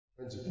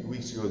Friends, a few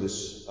weeks ago,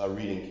 this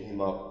reading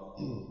came up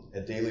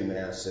at Daily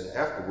Mass, and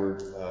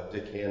afterward,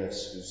 Dick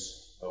Hannes,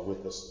 who's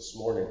with us this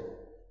morning,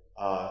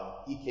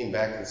 he came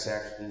back to the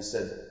sacristy and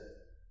said,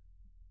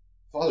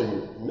 "Father,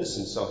 you're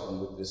missing something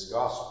with this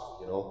gospel,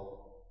 you know.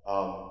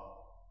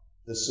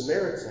 The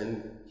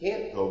Samaritan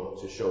can't go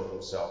to show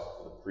himself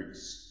to the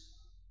priest.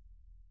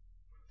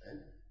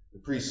 And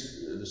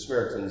the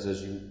Samaritans,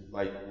 as you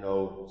might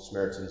know,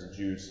 Samaritans and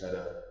Jews had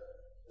a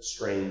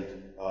strained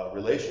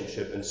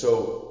relationship, and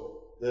so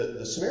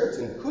the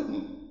Samaritan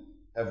couldn't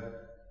have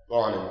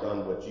gone and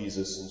done what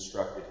Jesus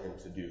instructed him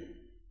to do.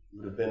 He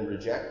would have been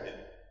rejected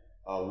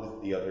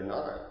with the other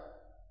 9.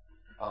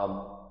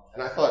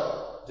 And I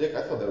thought that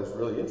was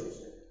really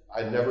interesting.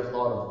 I'd never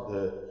thought of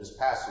this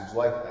passage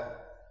like that.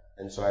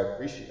 And so I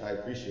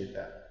appreciate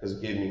that, because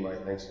it gave me my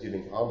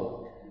Thanksgiving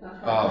homily.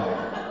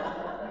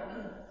 I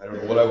don't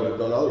know what I would have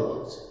done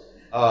otherwise.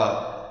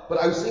 But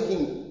I was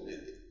thinking,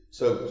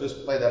 so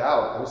just play that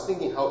out, I was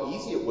thinking how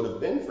easy it would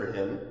have been for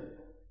him,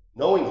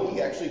 knowing he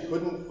actually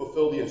couldn't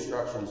fulfill the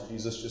instructions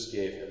Jesus just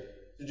gave him,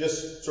 to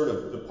just sort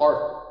of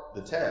depart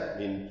the tent. I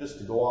mean, just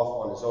to go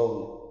off on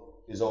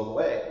his own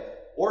way,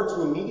 or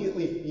to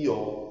immediately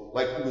feel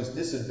like he was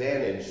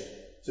disadvantaged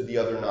to the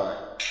other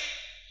 9,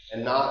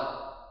 and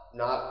not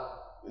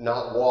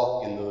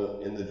walk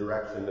in the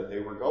direction that they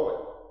were going.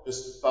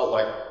 Just felt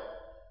like,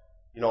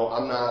 you know,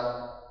 I'm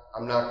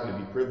not going to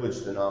be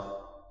privileged enough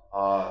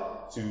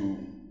to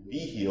be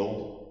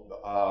healed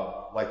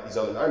like these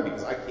other 9,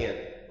 because I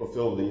can't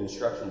fulfill the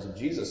instructions of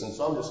Jesus, and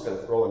so I'm just going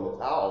to throw in the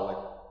towel. Like,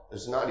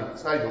 it's not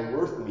even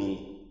worth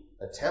me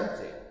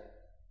attempting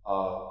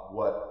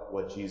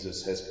what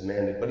Jesus has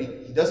commanded. But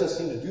he doesn't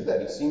seem to do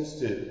that. He seems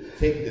to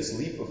take this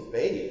leap of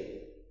faith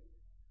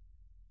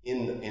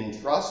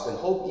in trust and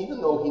hope, even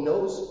though he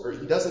knows, or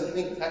he doesn't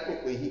think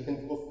technically he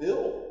can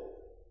fulfill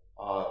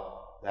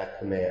that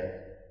command.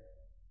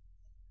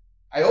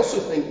 I also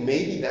think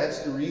maybe that's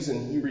the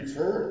reason he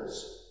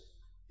returns,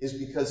 is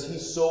because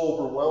he's so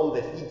overwhelmed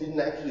that he didn't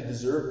actually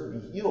deserve to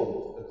be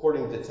healed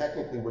according to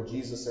technically what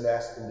Jesus had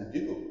asked him to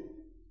do.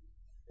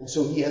 And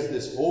so he has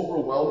this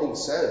overwhelming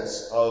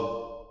sense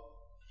of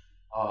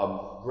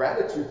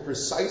gratitude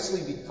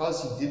precisely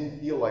because he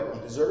didn't feel like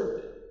he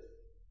deserved it.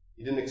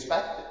 He didn't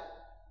expect it,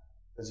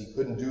 because he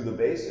couldn't do the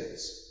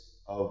basics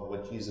of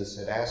what Jesus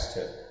had asked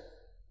him.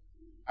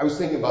 I was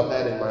thinking about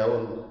that in my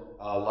own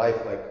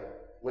life, like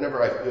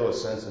whenever I feel a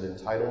sense of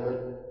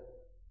entitlement,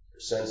 or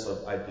sense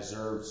of I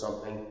deserve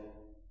something,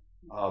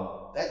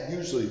 that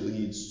usually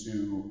leads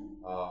to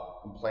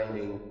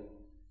complaining,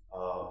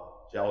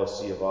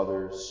 jealousy of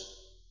others,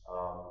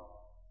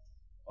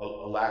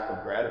 a lack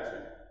of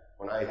gratitude.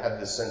 When I have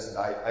this sense that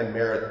I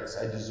merit this,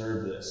 I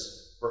deserve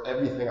this, for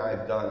everything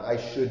I've done, I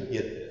should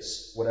get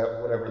this,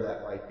 whatever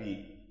that might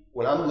be.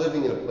 When I'm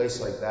living in a place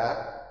like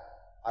that,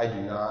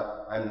 I'm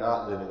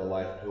not living a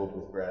life filled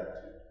with gratitude.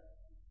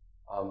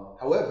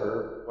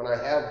 However, when I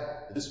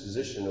have the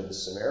disposition of the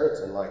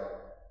Samaritan, like,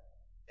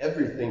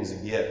 everything's a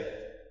gift.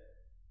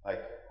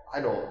 Like,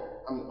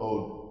 I'm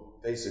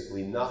owed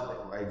basically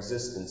nothing. My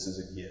existence is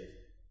a gift.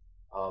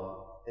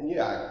 And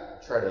yeah,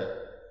 I try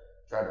to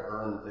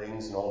earn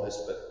things and all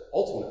this, but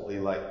ultimately,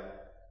 like,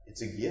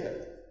 it's a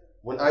gift.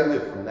 When I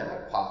live from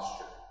that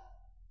posture,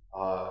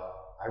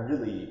 I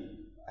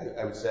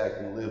would say I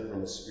can live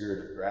from a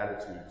spirit of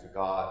gratitude to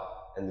God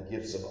and the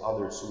gifts of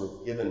others who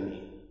have given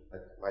me,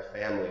 like my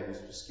family,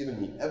 who's just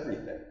given me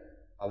everything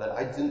that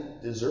I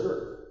didn't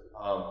deserve.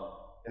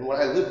 And when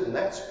I live from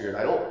that spirit,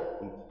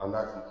 I'm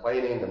not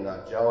complaining, I'm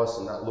not jealous,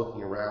 I'm not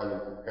looking around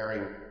and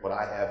comparing what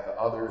I have to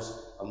others.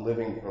 I'm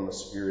living from a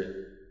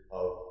spirit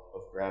of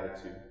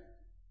gratitude.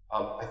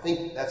 I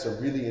think that's a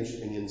really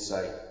interesting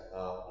insight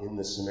in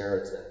the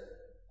Samaritan,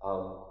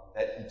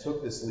 that he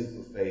took this leap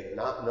of faith,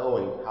 not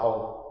knowing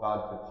how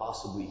God could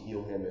possibly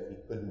heal him if he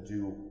couldn't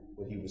do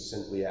what he was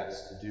simply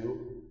asked to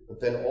do, but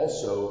then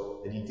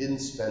also that he didn't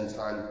spend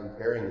time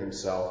comparing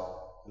himself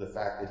to the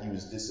fact that he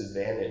was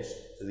disadvantaged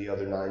to the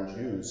other 9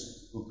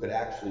 Jews who could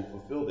actually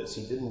fulfill this.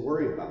 He didn't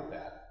worry about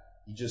that.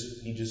 He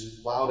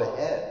just plowed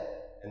ahead,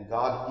 and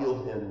God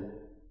healed him.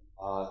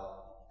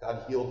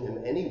 God healed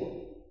him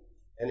anyway.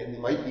 And it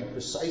might be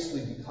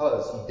precisely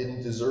because he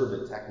didn't deserve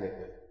it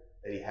technically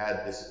that he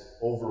had this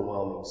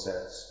overwhelming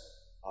sense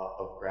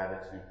of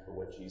gratitude for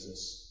what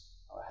Jesus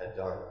had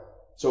done.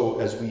 So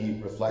as we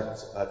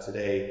reflect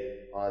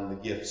today on the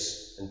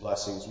gifts and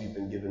blessings we've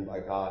been given by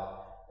God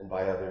and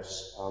by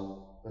others,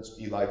 let's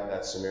be like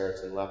that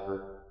Samaritan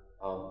leper.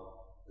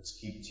 Let's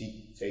keep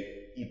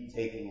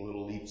taking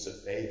little leaps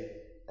of faith,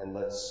 and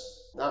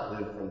let's not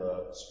live from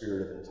a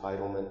spirit of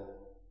entitlement,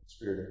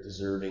 spirit of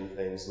deserving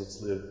things.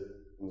 Let's live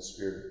from the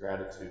spirit of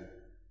gratitude.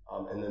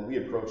 And then we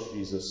approach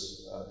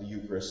Jesus, the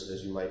Eucharist,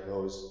 as you might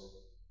know, is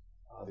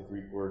the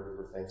Greek word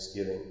for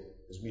thanksgiving.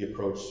 As we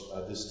approach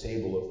this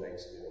table of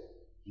thanksgiving,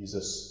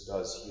 Jesus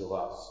does heal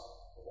us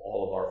of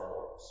all of our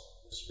forms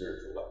of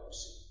spiritual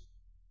leprosy.